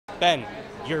Ben,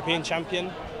 European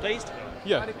champion, pleased?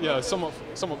 Yeah, somewhat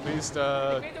pleased.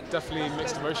 Definitely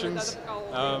mixed emotions.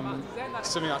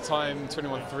 Swimming that time,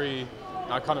 21.3.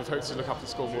 I kind of hoped to look up at the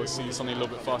scoreboard, see something a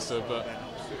little bit faster, but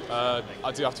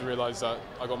I do have to realise that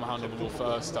I got my hand on the ball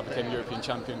first. I became European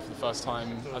champion for the first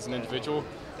time as an individual,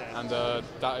 and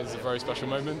that is a very special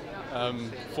moment.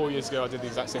 4 years ago, I did the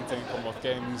exact same thing at Commonwealth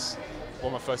Games.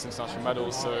 Won my first international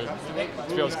medal, so to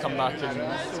be able to come back and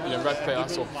replicate that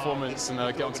sort of performance and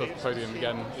get onto the podium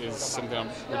again is something I'm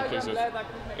really pleased with.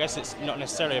 I guess it's not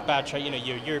necessarily a bad trait.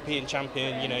 You're a European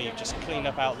champion. You've just cleaned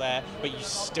up out there, but you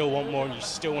still want more and you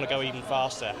still want to go even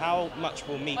faster. How much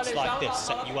will meets like this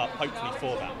set you up, hopefully,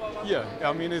 for that? Yeah,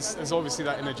 I mean, there's obviously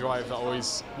that inner drive that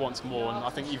always wants more, and I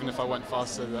think even if I went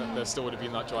faster, there still would have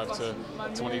been that drive to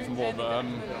want even more. But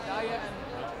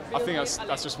I think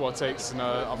that's just what it takes, and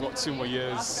I've got 2 more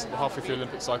years, halfway through the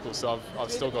Olympic cycle, so I've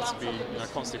still got to be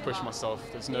constantly pushing myself.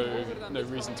 There's no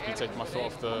reason to be taking my foot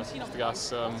off the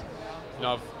gas. I've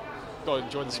got to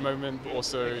enjoy this moment, but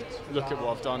also look at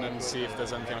what I've done and see if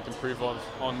there's anything I can improve on.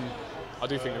 I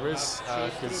do think there is,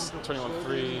 because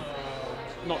 21.3.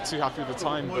 Not too happy with the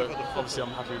time, but obviously I'm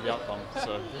happy with the outcome.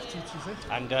 So.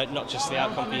 And not just the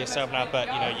outcome for yourself now, but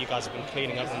you guys have been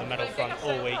cleaning up on the medal front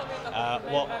all week.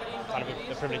 What kind of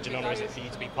a privilege and honour is it for you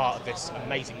to be part of this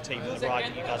amazing team and the ride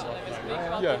that you guys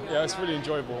are on? Yeah, it's really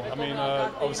enjoyable. I mean,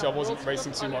 obviously I wasn't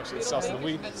racing too much at the start of the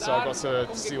week, so I got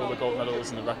to see all the gold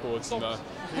medals and the records,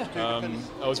 and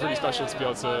it was really special to be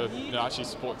able to actually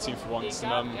support the team for once.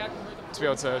 And, to be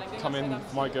able to come in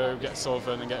for my go, get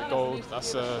silver and get gold,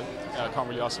 that's I can't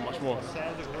really ask for much more.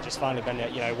 Just finally, Ben,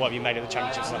 what have you made of the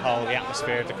championships as a whole, the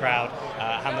atmosphere of the crowd?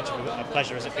 How much of a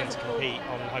pleasure has it been to compete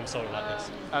on home soil like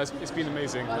this? It's been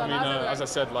amazing. I mean, as I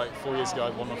said, like 4 years ago, I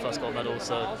won my first gold medal,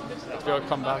 so to be able to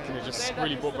come back and it just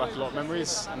really brought back a lot of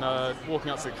memories. And walking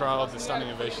out to the crowd, the standing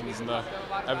ovations, and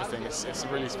everything, it's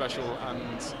really special. And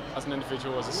as an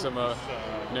individual, as a swimmer,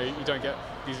 you don't get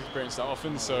these experiences that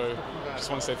often. So I just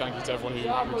want to say thank you to everyone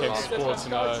who came to support,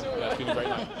 and it's been a great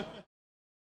night.